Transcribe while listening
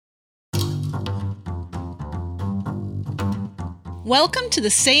Welcome to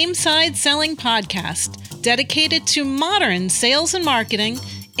the Same Side Selling Podcast, dedicated to modern sales and marketing,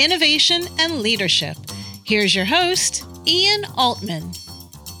 innovation, and leadership. Here's your host, Ian Altman.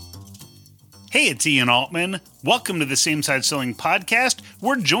 Hey, it's Ian Altman. Welcome to the Same Side Selling Podcast.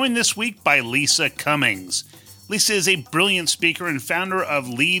 We're joined this week by Lisa Cummings. Lisa is a brilliant speaker and founder of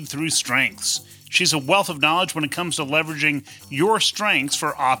Lead Through Strengths. She's a wealth of knowledge when it comes to leveraging your strengths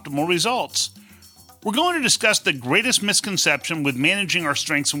for optimal results. We're going to discuss the greatest misconception with managing our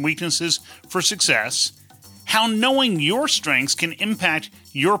strengths and weaknesses for success, how knowing your strengths can impact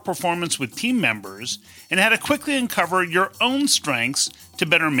your performance with team members, and how to quickly uncover your own strengths to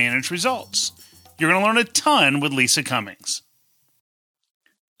better manage results. You're going to learn a ton with Lisa Cummings.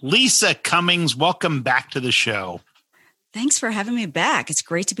 Lisa Cummings, welcome back to the show. Thanks for having me back. It's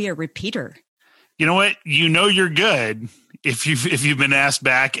great to be a repeater. You know what? You know you're good if you've been asked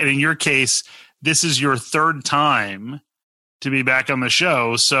back, and in your case, this is your third time to be back on the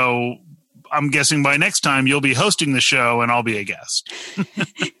show. So I'm guessing by next time you'll be hosting the show and I'll be a guest.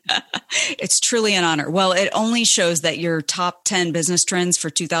 It's truly an honor. Well, it only shows that your top 10 business trends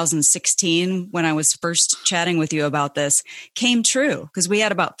for 2016, when I was first chatting with you about this, came true because we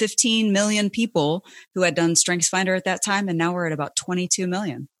had about 15 million people who had done StrengthsFinder at that time. And now we're at about 22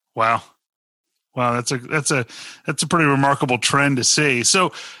 million. Wow. That's a pretty remarkable trend to see.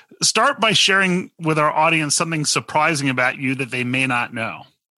 So start by sharing with our audience something surprising about you that they may not know.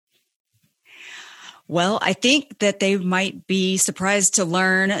 Well, I think that they might be surprised to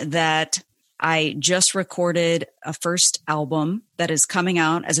learn that I just recorded a first album that is coming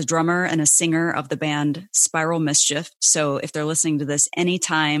out as a drummer and a singer of the band Spiral Mischief. So if they're listening to this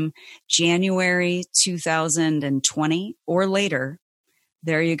anytime, January 2020 or later,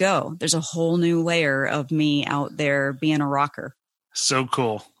 there you go. There's a whole new layer of me out there being a rocker. So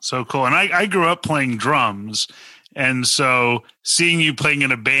cool. So cool. And I grew up playing drums. And so seeing you playing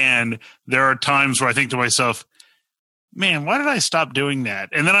in a band, there are times where I think to myself, man, why did I stop doing that?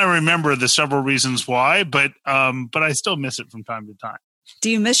 And then I remember the several reasons why, but I still miss it from time to time. Do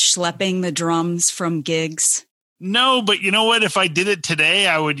you miss schlepping the drums from gigs? No, but you know what? If I did it today,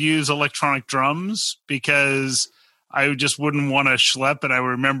 I would use electronic drums because I just wouldn't want to schlep, and I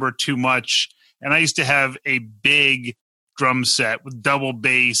remember too much. And I used to have a big drum set with double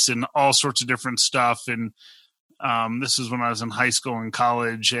bass and all sorts of different stuff. And this is when I was in high school and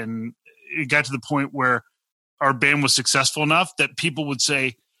college. And it got to the point where our band was successful enough that people would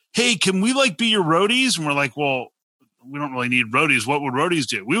say, hey, can we be your roadies? And we're like, well, we don't really need roadies. What would roadies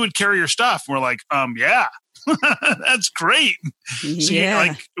do? We would carry your stuff. And we're like, yeah, that's great.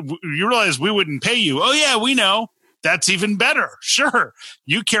 Yeah. So you realize we wouldn't pay you. Oh yeah, we know. That's even better. Sure.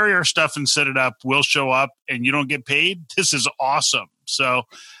 You carry our stuff and set it up. We'll show up and you don't get paid. This is awesome. So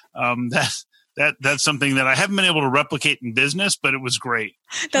that's something that I haven't been able to replicate in business, but it was great.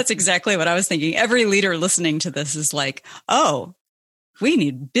 That's exactly what I was thinking. Every leader listening to this is like, oh, we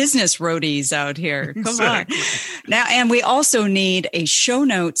need business roadies out here. Come exactly. on. Now, and we also need a show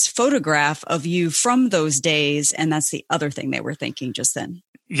notes photograph of you from those days. And that's the other thing they were thinking just then.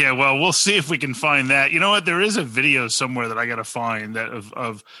 Yeah, well, we'll see if we can find that. You know what? There is a video somewhere that I got to find that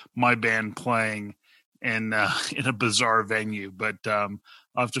of my band playing in a bizarre venue, but I'll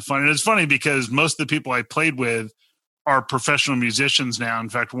have to find it. It's funny because most of the people I played with are professional musicians now. In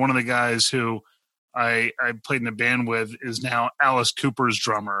fact, one of the guys who I played in a band with is now Alice Cooper's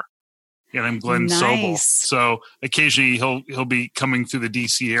drummer. And I'm Glenn Sobel. So occasionally he'll be coming through the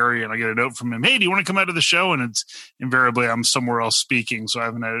DC area and I get a note from him. Hey, do you want to come out to the show? And it's invariably I'm somewhere else speaking. So I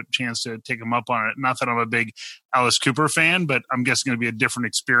haven't had a chance to take him up on it. Not that I'm a big Alice Cooper fan, but I'm guessing it'll be a different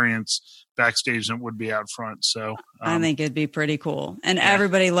experience backstage than it would be out front. So I think it'd be pretty cool. And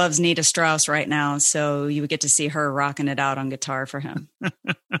everybody loves Nita Strauss right now. So you would get to see her rocking it out on guitar for him.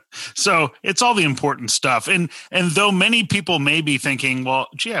 So it's all the important stuff. And though many people may be thinking, well,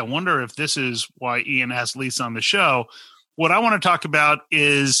 gee, I wonder if this is why Ian asked Lisa on the show. What I want to talk about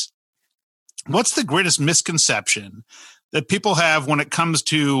is what's the greatest misconception that people have when it comes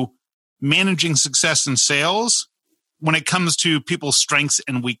to managing success in sales, when it comes to people's strengths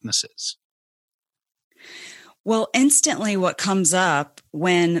and weaknesses? Well, instantly what comes up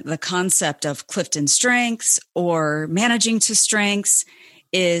when the concept of Clifton Strengths or managing to strengths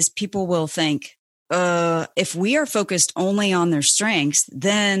is people will think, if we are focused only on their strengths,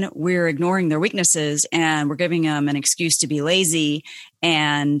 then we're ignoring their weaknesses and we're giving them an excuse to be lazy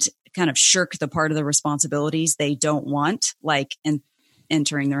and kind of shirk the part of the responsibilities they don't want, like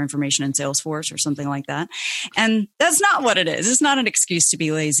entering their information in Salesforce or something like that. And that's not what it is. It's not an excuse to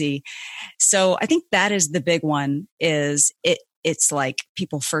be lazy. So I think that is the big one. It's like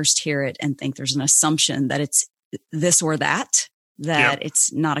people first hear it and think there's an assumption that it's this or that. that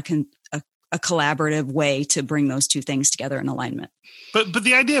it's not a collaborative way to bring those two things together in alignment. But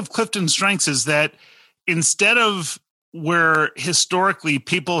the idea of Clifton Strengths is that instead of where historically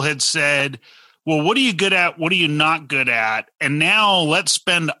people had said, well, what are you good at? What are you not good at? And now let's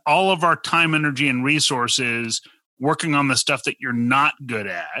spend all of our time, energy, and resources working on the stuff that you're not good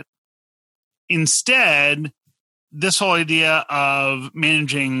at. Instead, this whole idea of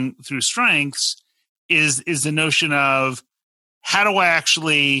managing through strengths is the notion of how do I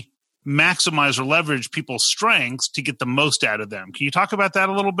actually maximize or leverage people's strengths to get the most out of them. Can you talk about that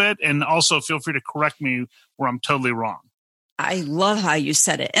a little bit? And also feel free to correct me where I'm totally wrong. I love how you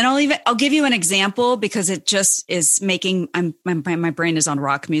said it. And I'll give you an example because it just is making, my brain is on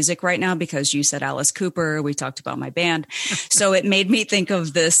rock music right now because you said Alice Cooper. We talked about my band. So it made me think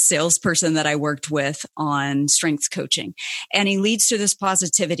of this salesperson that I worked with on strengths coaching. And he leads to this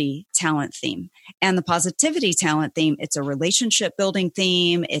positivity talent theme. And the positivity talent theme, it's a relationship building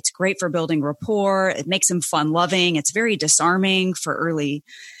theme. It's great for building rapport. It makes him fun loving. It's very disarming for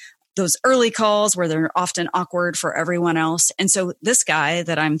those early calls where they're often awkward for everyone else. And so this guy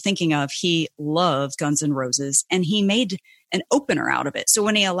that I'm thinking of, he loved Guns N' Roses and he made an opener out of it. So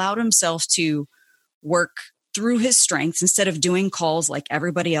when he allowed himself to work through his strengths, instead of doing calls like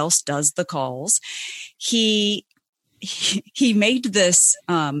everybody else does the calls, he made this,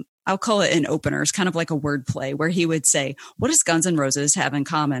 I'll call it an opener. It's kind of like a word play where he would say, what does Guns N' Roses have in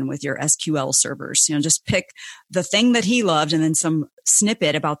common with your SQL servers? Just pick the thing that he loved and then some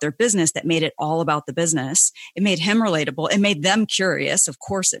snippet about their business that made it all about the business. It made him relatable. It made them curious. Of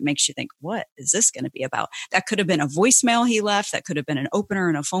course, it makes you think, what is this going to be about? That could have been a voicemail he left. That could have been an opener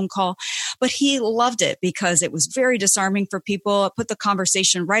and a phone call. But he loved it because it was very disarming for people. It put the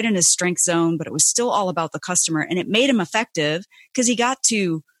conversation right in his strength zone, but it was still all about the customer. And it made him effective because he got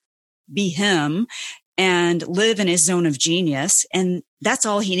to be him and live in his zone of genius. And that's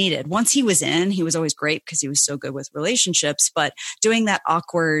all he needed. Once he was in, he was always great because he was so good with relationships, but doing that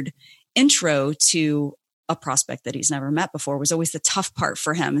awkward intro to a prospect that he's never met before was always the tough part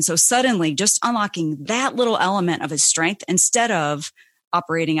for him. And so suddenly just unlocking that little element of his strength instead of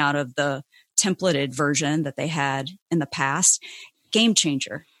operating out of the templated version that they had in the past, game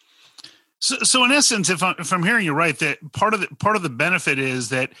changer. So in essence, if I'm hearing you right, that part of the benefit is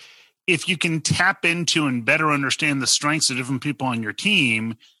that if you can tap into and better understand the strengths of different people on your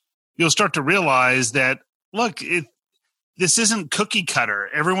team, you'll start to realize that, look, this isn't cookie cutter.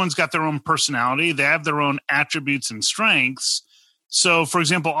 Everyone's got their own personality. They have their own attributes and strengths. So, for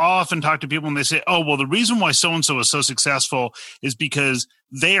example, I'll often talk to people and they say, oh, well, the reason why so-and-so is so successful is because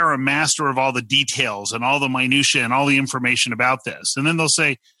they are a master of all the details and all the minutia and all the information about this. And then they'll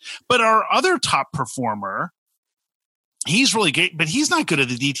say, but our other top performer, he's really great, but he's not good at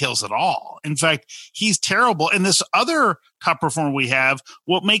the details at all. In fact, he's terrible. And this other top performer we have,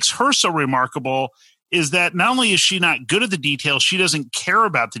 what makes her so remarkable is that not only is she not good at the details, she doesn't care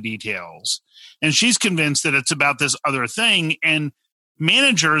about the details. And she's convinced that it's about this other thing. And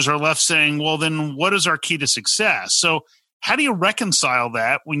managers are left saying, well, then what is our key to success? So how do you reconcile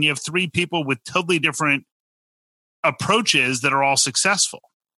that when you have three people with totally different approaches that are all successful?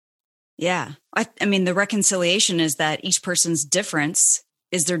 Yeah. I mean, the reconciliation is that each person's difference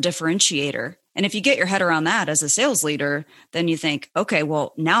is their differentiator. And if you get your head around that as a sales leader, then you think, okay,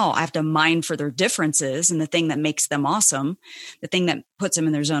 well, now I have to mine for their differences and the thing that makes them awesome, the thing that puts them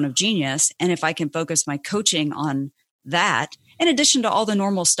in their zone of genius. And if I can focus my coaching on that, in addition to all the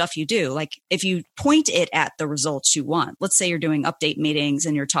normal stuff you do, like if you point it at the results you want, let's say you're doing update meetings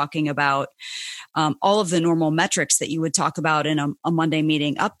and you're talking about all of the normal metrics that you would talk about in a Monday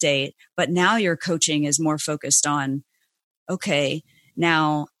meeting update, but now your coaching is more focused on, okay,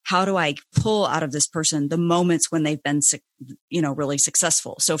 now how do I pull out of this person the moments when they've been, really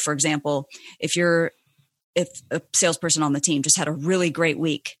successful? So for example, if a salesperson on the team just had a really great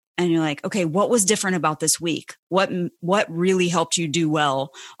week, and you're like, okay, what was different about this week? What really helped you do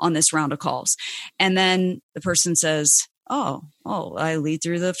well on this round of calls? And then the person says, oh, I lead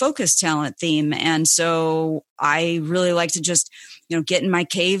through the focus talent theme. And so I really like to just, get in my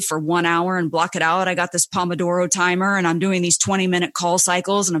cave for 1 hour and block it out. I got this Pomodoro timer and I'm doing these 20-minute call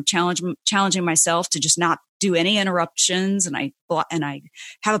cycles and I'm challenging myself to just not do any interruptions. And I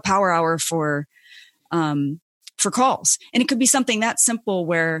have a power hour for calls. And it could be something that simple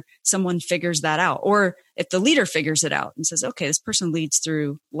where someone figures that out. Or if the leader figures it out and says, okay, this person leads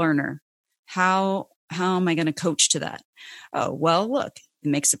through learner. How am I going to coach to that? Oh, well, look, it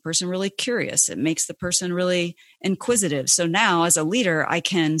makes the person really curious. It makes the person really inquisitive. So now as a leader, I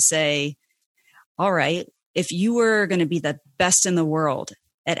can say, all right, if you were going to be the best in the world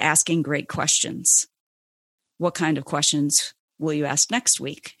at asking great questions, what kind of questions will you ask next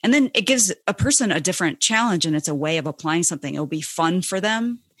week? And then it gives a person a different challenge, and it's a way of applying something. It'll be fun for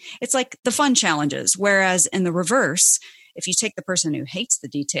them. It's like the fun challenges. Whereas in the reverse, if you take the person who hates the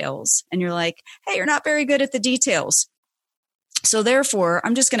details and you're like, hey, you're not very good at the details, so therefore,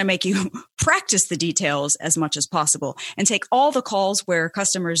 I'm just going to make you practice the details as much as possible and take all the calls where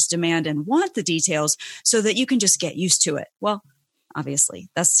customers demand and want the details so that you can just get used to it. Well, obviously,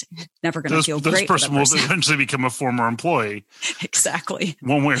 that's never going to feel great. This person will eventually become a former employee. Exactly.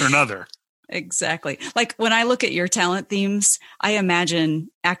 One way or another. Exactly. Like when I look at your talent themes, I imagine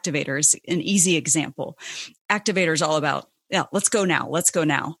Activators, an easy example. Activators all about, yeah, let's go now. Let's go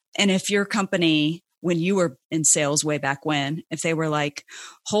now. And if your company, when you were in sales way back when, if they were like,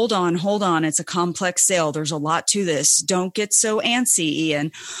 hold on, it's a complex sale. There's a lot to this. Don't get so antsy,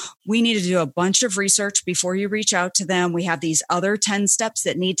 Ian. We need to do a bunch of research before you reach out to them. We have these other 10 steps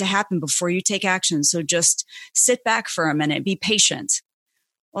that need to happen before you take action. So just sit back for a minute, be patient.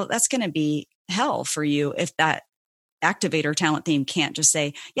 Well, that's going to be hell for you if that activator talent theme can't just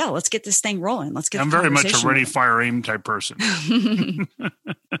say, yeah, let's get this thing rolling. Let's get I'm very much a ready, fire, aim type person.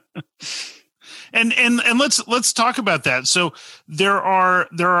 And let's talk about that. So there are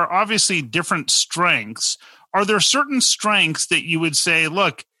obviously different strengths. Are there certain strengths that you would say,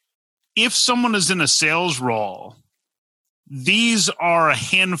 look, if someone is in a sales role, these are a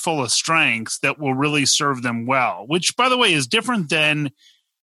handful of strengths that will really serve them well, which, by the way, is different than,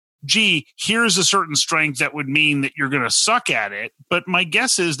 gee, here's a certain strength that would mean that you're going to suck at it. But my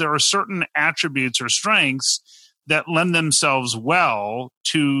guess is there are certain attributes or strengths that lend themselves well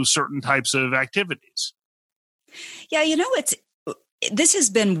to certain types of activities. Yeah, this has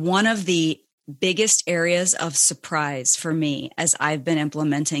been one of the biggest areas of surprise for me as I've been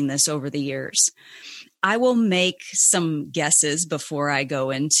implementing this over the years. I will make some guesses before I go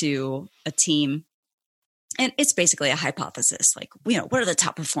into a team. And it's basically a hypothesis, like, what are the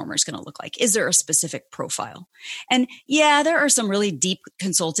top performers going to look like? Is there a specific profile? And yeah, there are some really deep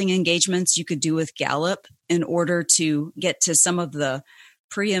consulting engagements you could do with Gallup in order to get to some of the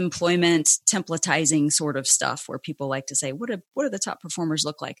pre-employment templatizing sort of stuff where people like to say, what do the top performers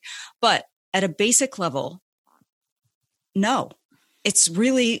look like? But at a basic level, no, it's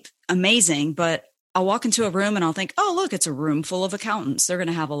really amazing, but I'll walk into a room and I'll think, oh, look, it's a room full of accountants. They're going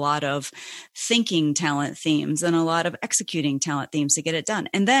to have a lot of thinking talent themes and a lot of executing talent themes to get it done.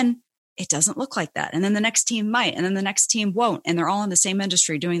 And then it doesn't look like that. And then the next team might, and then the next team won't. And they're all in the same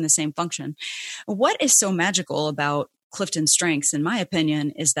industry doing the same function. What is so magical about Clifton Strengths, in my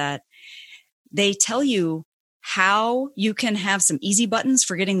opinion, is that they tell you how you can have some easy buttons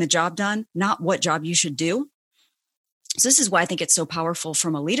for getting the job done, not what job you should do. So this is why I think it's so powerful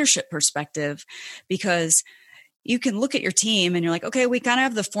from a leadership perspective, because you can look at your team and you're like, okay, we kind of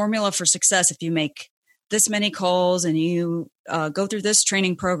have the formula for success. If you make this many calls and you go through this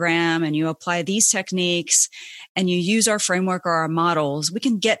training program and you apply these techniques and you use our framework or our models, we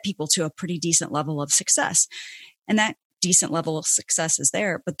can get people to a pretty decent level of success. And that decent level of success is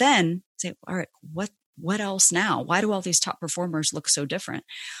there. But then say, all right, what else now? Why do all these top performers look so different?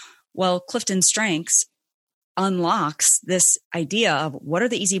 Well, Clifton Strengths unlocks this idea of what are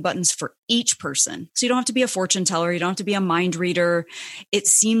the easy buttons for each person. So you don't have to be a fortune teller. You don't have to be a mind reader. It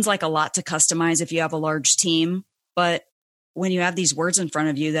seems like a lot to customize if you have a large team, but when you have these words in front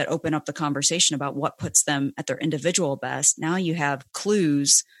of you that open up the conversation about what puts them at their individual best, now you have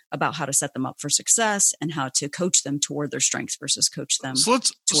clues about how to set them up for success and how to coach them toward their strengths versus coach them toward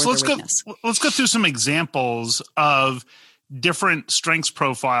their weakness. Let's go through some examples of different strengths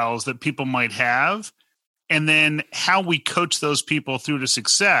profiles that people might have, and then how we coach those people through to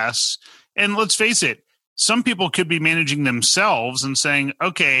success. And let's face it, some people could be managing themselves and saying,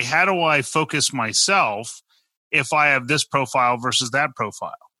 okay, how do I focus myself if I have this profile versus that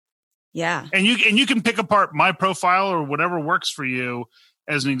profile? Yeah. And you can pick apart my profile or whatever works for you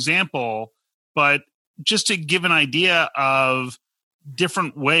as an example, but just to give an idea of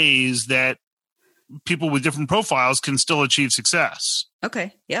different ways that people with different profiles can still achieve success.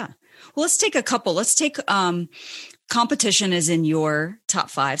 Okay. Yeah. Well, let's take a couple. Let's take competition is in your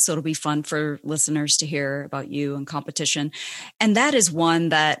top 5. So it'll be fun for listeners to hear about you and competition. And that is one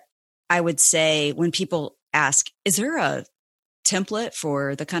that I would say when people ask, is there a template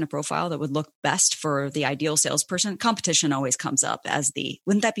for the kind of profile that would look best for the ideal salesperson? Competition always comes up as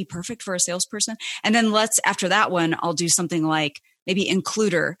wouldn't that be perfect for a salesperson? And then after that one, I'll do something like maybe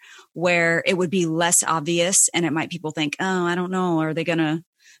includer, where it would be less obvious and it might people think, oh, I don't know. Are they going to,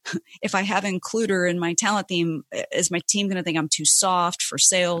 if I have includer in my talent theme, is my team going to think I'm too soft for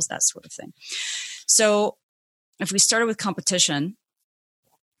sales? That sort of thing. So if we started with competition,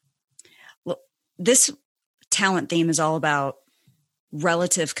 this talent theme is all about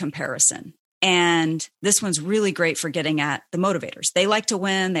relative comparison. And this one's really great for getting at the motivators. They like to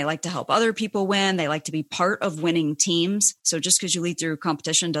win. They like to help other people win. They like to be part of winning teams. So just because you lead through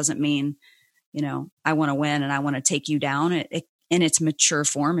competition doesn't mean, I want to win and I want to take you down. In its mature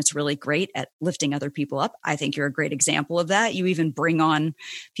form, it's really great at lifting other people up. I think you're a great example of that. You even bring on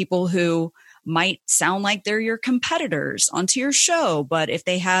people who might sound like they're your competitors onto your show, but if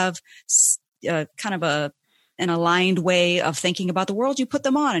they have kind of an aligned way of thinking about the world, you put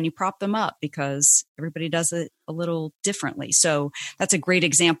them on and you prop them up because everybody does it a little differently. So that's a great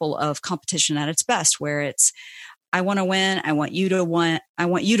example of competition at its best, where it's, I want to win. I want you to win. I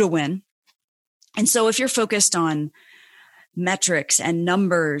want you to win. And so if you're focused on metrics and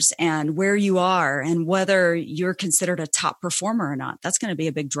numbers and where you are and whether you're considered a top performer or not, that's going to be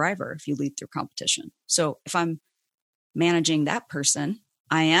a big driver if you lead through competition. So if I'm managing that person,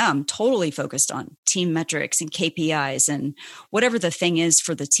 I am totally focused on team metrics and KPIs and whatever the thing is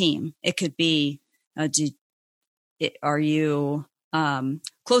for the team. It could be, are you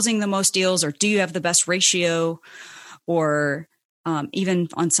closing the most deals, or do you have the best ratio? Or even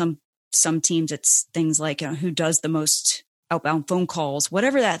on some teams, it's things like who does the most outbound phone calls,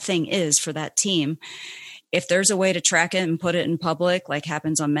 whatever that thing is for that team. If there's a way to track it and put it in public, like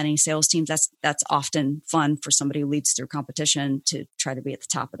happens on many sales teams, that's often fun for somebody who leads through competition to try to be at the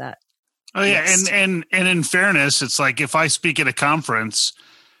top of that. Oh yeah, list. and in fairness, it's like if I speak at a conference,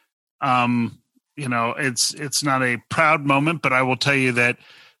 it's not a proud moment, but I will tell you that.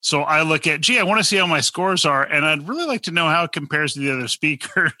 So I look at, I want to see how my scores are, and I'd really like to know how it compares to the other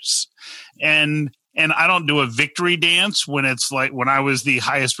speakers, and I don't do a victory dance when it's like when I was the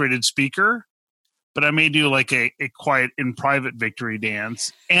highest rated speaker. But I may do like a quiet in private victory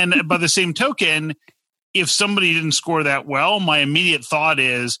dance. And by the same token, if somebody didn't score that well, my immediate thought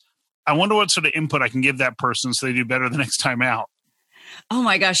is, I wonder what sort of input I can give that person so they do better the next time out. Oh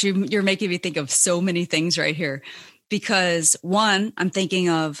my gosh, you're making me think of so many things right here. Because one, I'm thinking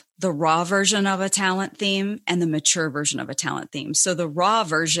of the raw version of a talent theme and the mature version of a talent theme. So the raw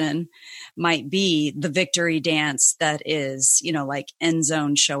version might be the victory dance that is, like end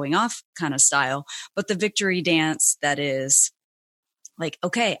zone showing off kind of style. But the victory dance that is like,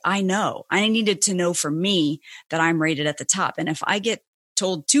 okay, I needed to know for me that I'm rated at the top. And if I get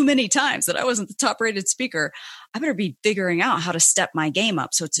told too many times that I wasn't the top rated speaker, I better be figuring out how to step my game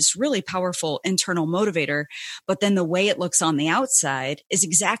up. So it's this really powerful internal motivator. But then the way it looks on the outside is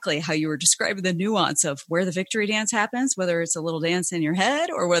exactly how you were describing the nuance of where the victory dance happens, whether it's a little dance in your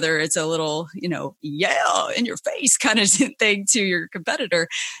head or whether it's a little, yeah, in your face kind of thing to your competitor.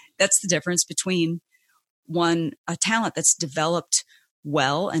 That's the difference between a talent that's developed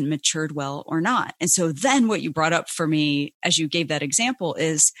well and matured well or not. And so then what you brought up for me as you gave that example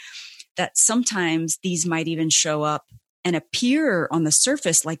is that sometimes these might even show up and appear on the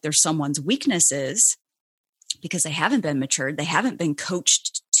surface like they're someone's weaknesses because they haven't been matured. They haven't been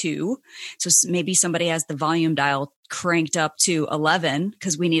coached to. So maybe somebody has the volume dial cranked up to 11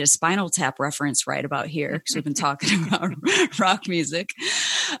 because we need a Spinal Tap reference right about here because we've been talking about rock music.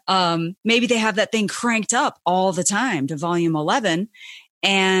 Maybe they have that thing cranked up all the time to volume 11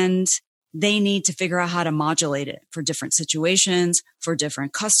 and they need to figure out how to modulate it for different situations, for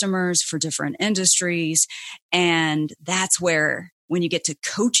different customers, for different industries. And that's where when you get to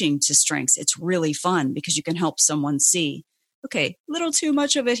coaching to strengths, it's really fun because you can help someone see, okay, little too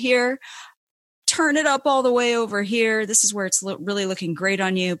much of it here. Turn it up all the way over here. This is where it's really looking great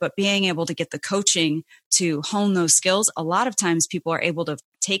on you. But being able to get the coaching to hone those skills, a lot of times people are able to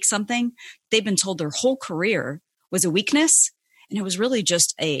take something they've been told their whole career was a weakness, and it was really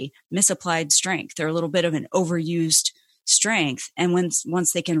just a misapplied strength or a little bit of an overused strength. And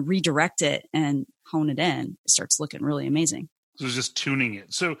once they can redirect it and hone it in, it starts looking really amazing. So it's just tuning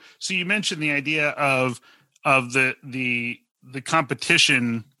it. So you mentioned the idea of the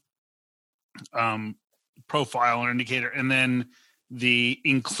competition profile or indicator, and then the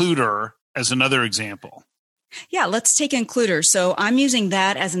includer as another example. Yeah, let's take includer. So I'm using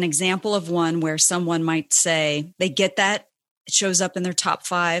that as an example of one where someone might say they get that, it shows up in their top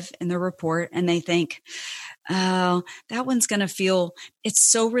 5 in their report, and they think, oh, that one's going to feel, it's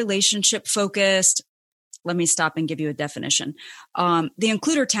so relationship focused. Let me stop and give you a definition. The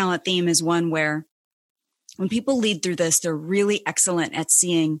includer talent theme is one where when people lead through this, they're really excellent at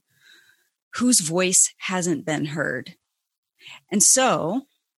seeing whose voice hasn't been heard. And so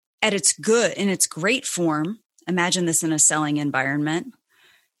in its great form, imagine this in a selling environment.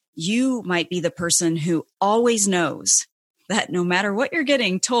 You might be the person who always knows that no matter what you're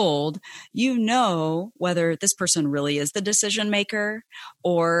getting told, you know whether this person really is the decision maker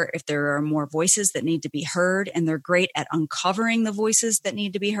or if there are more voices that need to be heard, and they're great at uncovering the voices that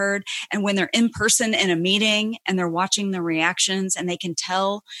need to be heard. And when they're in person in a meeting and they're watching the reactions and they can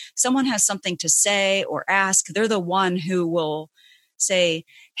tell someone has something to say or ask, they're the one who will say,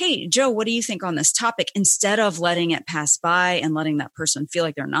 hey, Joe, what do you think on this topic? Instead of letting it pass by and letting that person feel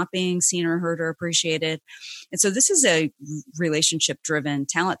like they're not being seen or heard or appreciated. And so this is a relationship-driven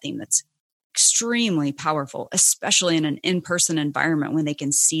talent theme that's extremely powerful, especially in an in-person environment when they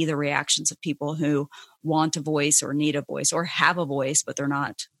can see the reactions of people who want a voice or need a voice or have a voice, but they're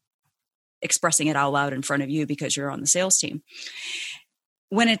not expressing it out loud in front of you because you're on the sales team.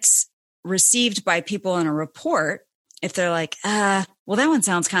 When it's received by people in a report, if they're like, well, that one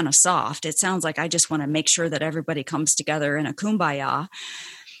sounds kind of soft. It sounds like I just want to make sure that everybody comes together in a kumbaya.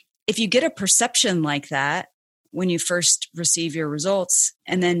 If you get a perception like that when you first receive your results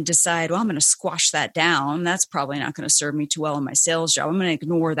and then decide, well, I'm going to squash that down, that's probably not going to serve me too well in my sales job. I'm going to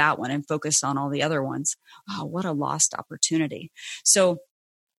ignore that one and focus on all the other ones. Oh, what a lost opportunity. So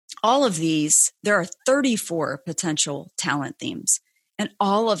all of these, there are 34 potential talent themes, and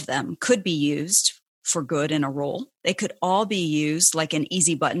all of them could be used for good in a role. They could all be used like an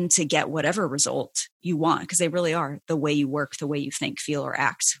easy button to get whatever result you want, because they really are the way you work, the way you think, feel, or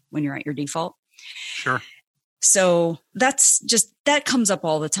act when you're at your default. Sure. So that comes up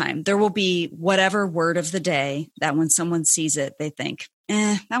all the time. There will be whatever word of the day that when someone sees it, they think,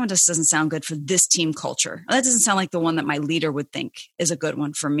 that one just doesn't sound good for this team culture. That doesn't sound like the one that my leader would think is a good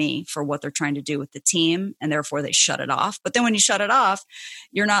one for me, for what they're trying to do with the team. And therefore they shut it off. But then when you shut it off,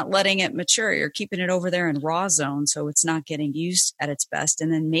 you're not letting it mature. You're keeping it over there in raw zone. So it's not getting used at its best.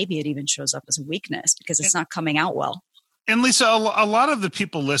 And then maybe it even shows up as a weakness because it's not coming out well. And Lisa, a lot of the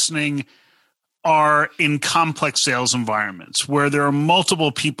people listening are in complex sales environments where there are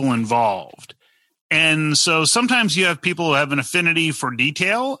multiple people involved. And so sometimes you have people who have an affinity for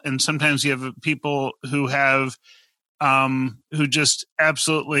detail, and sometimes you have people who have who just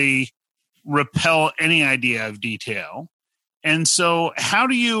absolutely repel any idea of detail. And so how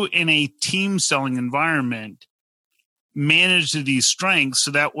do you, in a team selling environment, manage these strengths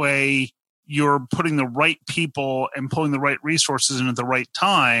so that way you're putting the right people and pulling the right resources in at the right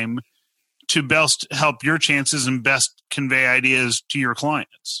time to best help your chances and best convey ideas to your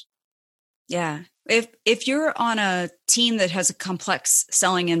clients? Yeah. If you're on a team that has a complex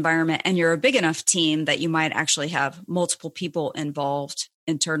selling environment and you're a big enough team that you might actually have multiple people involved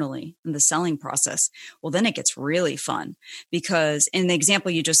internally in the selling process, well, then it gets really fun, because in the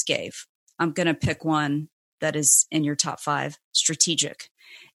example you just gave, I'm going to pick one that is in your top 5, strategic.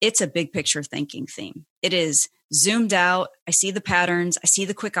 It's a big picture thinking theme. It is zoomed out. I see the patterns. I see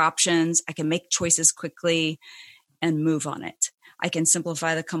the quick options. I can make choices quickly and move on it. I can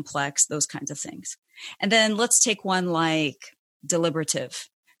simplify the complex, those kinds of things. And then let's take one like deliberative.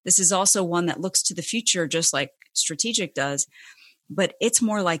 This is also one that looks to the future, just like strategic does, but it's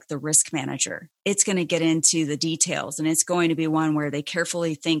more like the risk manager. It's going to get into the details, and it's going to be one where they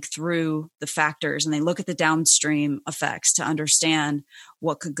carefully think through the factors and they look at the downstream effects to understand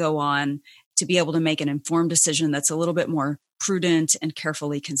what could go on, to be able to make an informed decision that's a little bit more prudent and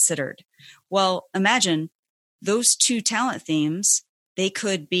carefully considered. Well, imagine those two talent themes. They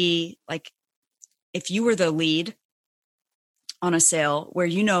could be like, if you were the lead on a sale where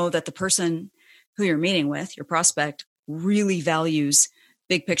you know that the person who you're meeting with, your prospect, really values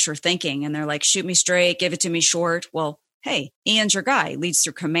big picture thinking, and they're like, shoot me straight, give it to me short. Well, hey, Ian's your guy. He leads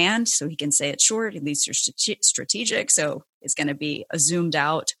through command, so he can say it short. He leads through strategic, so it's going to be a zoomed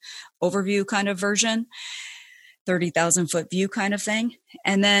out overview kind of version, 30,000 foot view kind of thing.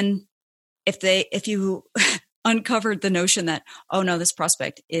 And then if you uncovered the notion that, oh no, this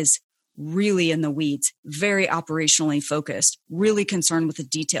prospect is really in the weeds, very operationally focused, really concerned with the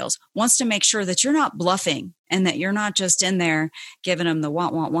details, wants to make sure that you're not bluffing and that you're not just in there giving them the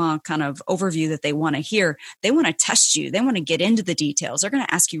want kind of overview that they want to hear. They want to test you. They want to get into the details. They're going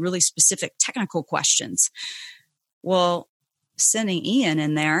to ask you really specific technical questions. Well, sending Ian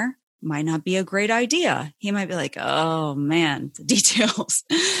in there might not be a great idea. He might be like, oh man, the details,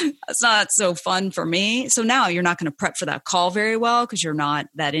 that's not so fun for me. So now you're not going to prep for that call very well because you're not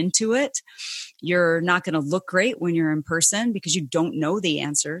that into it. You're not going to look great when you're in person because you don't know the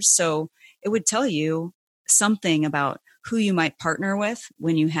answers. So it would tell you something about who you might partner with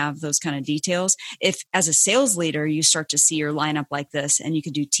when you have those kind of details. If as a sales leader, you start to see your lineup like this, and you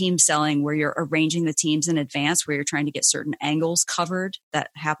could do team selling where you're arranging the teams in advance, where you're trying to get certain angles covered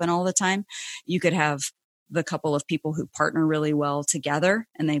that happen all the time. You could have the couple of people who partner really well together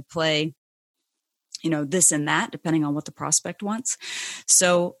and they play this and that, depending on what the prospect wants.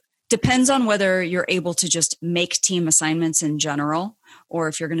 So depends on whether you're able to just make team assignments in general, or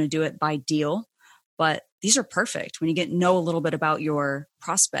if you're going to do it by deal. But these are perfect. When you know a little bit about your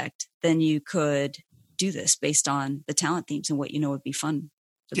prospect, then you could do this based on the talent themes and what would be fun.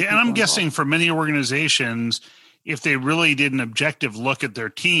 Yeah, and I'm guessing for many organizations, if they really did an objective look at their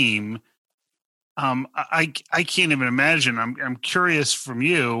team, I can't even imagine. I'm curious from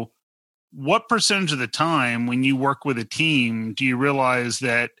you, what percentage of the time when you work with a team do you realize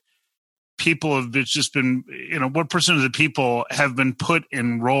that people have just been, what percentage of the people have been put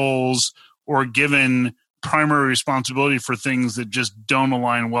in roles or given primary responsibility for things that just don't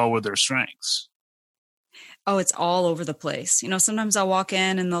align well with their strengths? Oh, it's all over the place. Sometimes I'll walk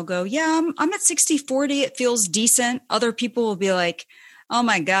in and they'll go, yeah, I'm at 60-40. It feels decent. Other people will be like, oh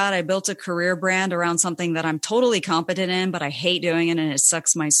my God, I built a career brand around something that I'm totally competent in, but I hate doing it and it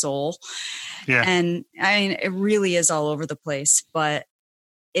sucks my soul. Yeah. And it really is all over the place, but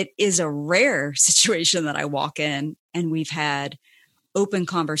it is a rare situation that I walk in and we've had open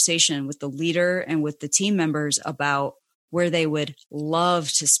conversation with the leader and with the team members about where they would love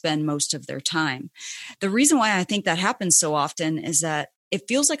to spend most of their time. The reason why I think that happens so often is that it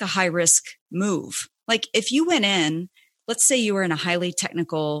feels like a high risk move. Like if you went in, let's say you were in a highly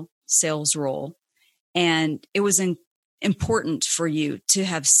technical sales role and it was important for you to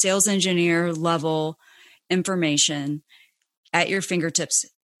have sales engineer level information at your fingertips.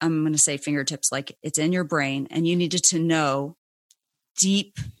 I'm going to say fingertips, like it's in your brain, and you needed to know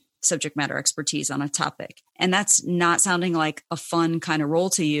deep subject matter expertise on a topic. And that's not sounding like a fun kind of role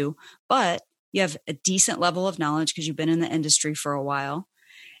to you, but you have a decent level of knowledge because you've been in the industry for a while.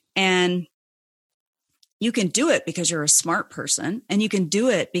 And you can do it because you're a smart person, and you can do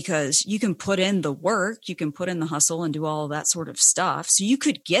it because you can put in the work, you can put in the hustle and do all of that sort of stuff. So you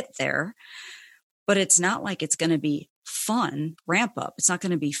could get there, but it's not like it's going to be fun ramp up. It's not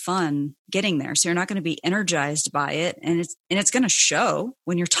going to be fun getting there. So you're not going to be energized by it. And it's going to show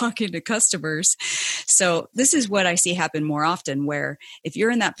when you're talking to customers. So this is what I see happen more often, where if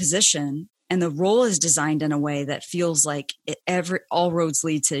you're in that position and the role is designed in a way that feels like all roads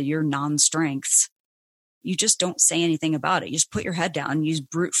lead to your non-strengths, you just don't say anything about it. You just put your head down, use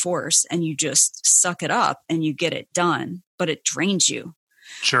brute force, and you just suck it up and you get it done, but it drains you.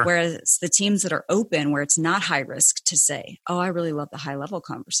 Sure. Whereas the teams that are open, where it's not high risk to say, oh, I really love the high level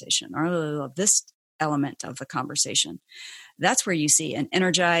conversation, or I really love this element of the conversation. That's where you see an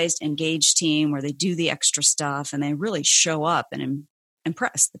energized, engaged team where they do the extra stuff and they really show up and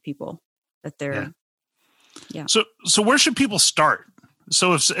impress the people that they're. Yeah. So where should people start?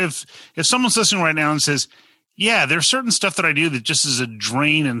 So if someone's listening right now and says, yeah, there's certain stuff that I do that just is a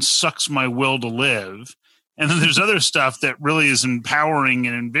drain and sucks my will to live. And then there's other stuff that really is empowering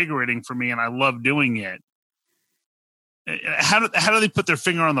and invigorating for me, and I love doing it. How do they put their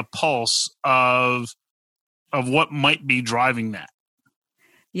finger on the pulse of what might be driving that?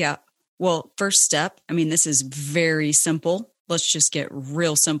 Yeah. Well, first step, this is very simple. Let's just get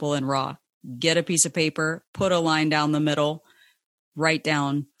real simple and raw. Get a piece of paper, put a line down the middle, write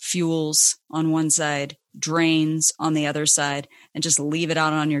down fuels on one side, drains on the other side, and just leave it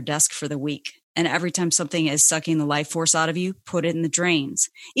out on your desk for the week. And every time something is sucking the life force out of you, put it in the drains.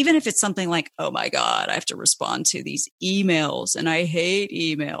 Even if it's something like, oh my God, I have to respond to these emails and I hate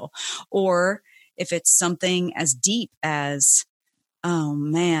email. Or if it's something as deep as, oh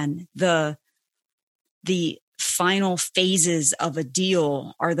man, the final phases of a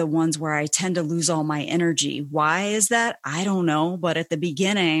deal are the ones where I tend to lose all my energy. Why is that? I don't know. But at the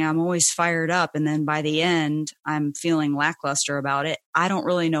beginning, I'm always fired up. And then by the end, I'm feeling lackluster about it. I don't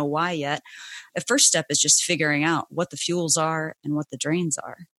really know why yet. The first step is just figuring out what the fuels are and what the drains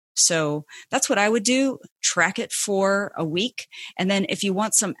are. So that's what I would do. Track it for a week. And then if you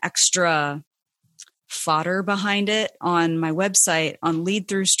want some extra fodder behind it, on my website on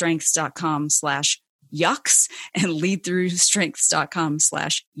leadthroughstrengths.com/yucks and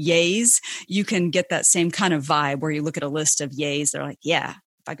leadthroughstrengths.com/yays, you can get that same kind of vibe where you look at a list of yays. They're like, yeah,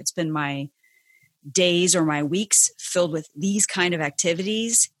 if I could spend my days or my weeks filled with these kind of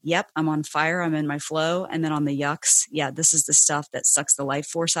activities, yep, I'm on fire, I'm in my flow. And then on the yucks, yeah, this is the stuff that sucks the life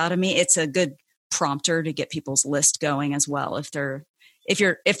force out of me. It's a good prompter to get people's list going as well if they're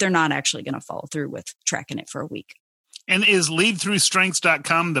not actually going to follow through with tracking it for a week. And is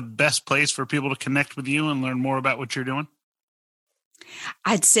leadthroughstrengths.com the best place for people to connect with you and learn more about what you're doing?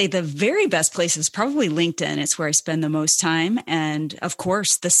 I'd say the very best place is probably LinkedIn. It's where I spend the most time. And of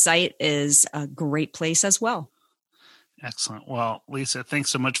course, the site is a great place as well. Excellent. Well, Lisa, thanks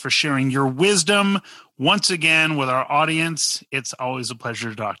so much for sharing your wisdom once again with our audience. It's always a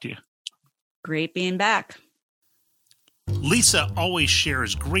pleasure to talk to you. Great being back. Lisa always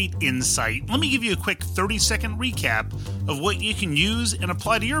shares great insight. Let me give you a quick 30-second recap of what you can use and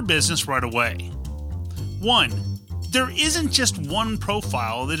apply to your business right away. 1. There isn't just one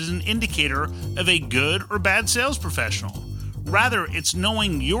profile that is an indicator of a good or bad sales professional. Rather, it's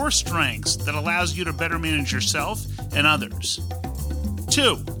knowing your strengths that allows you to better manage yourself and others.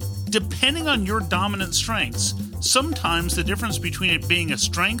 2. Depending on your dominant strengths, sometimes the difference between it being a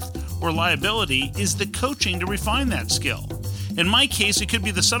strength or liability is the coaching to refine that skill. In my case, it could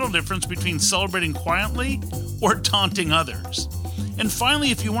be the subtle difference between celebrating quietly or taunting others. And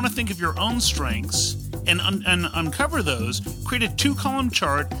finally, if you want to think of your own strengths and uncover those, create a 2-column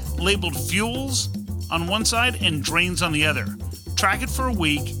chart labeled fuels on one side and drains on the other. Track it for a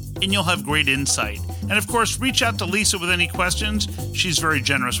week and you'll have great insight. And of course, reach out to Lisa with any questions. She's very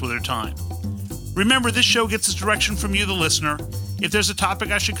generous with her time. Remember, this show gets its direction from you, the listener. If there's a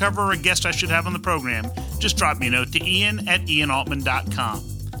topic I should cover or a guest I should have on the program, just drop me a note to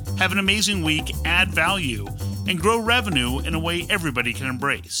ian@ianaltman.com. Have an amazing week, add value, and grow revenue in a way everybody can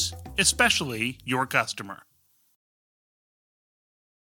embrace, especially your customer.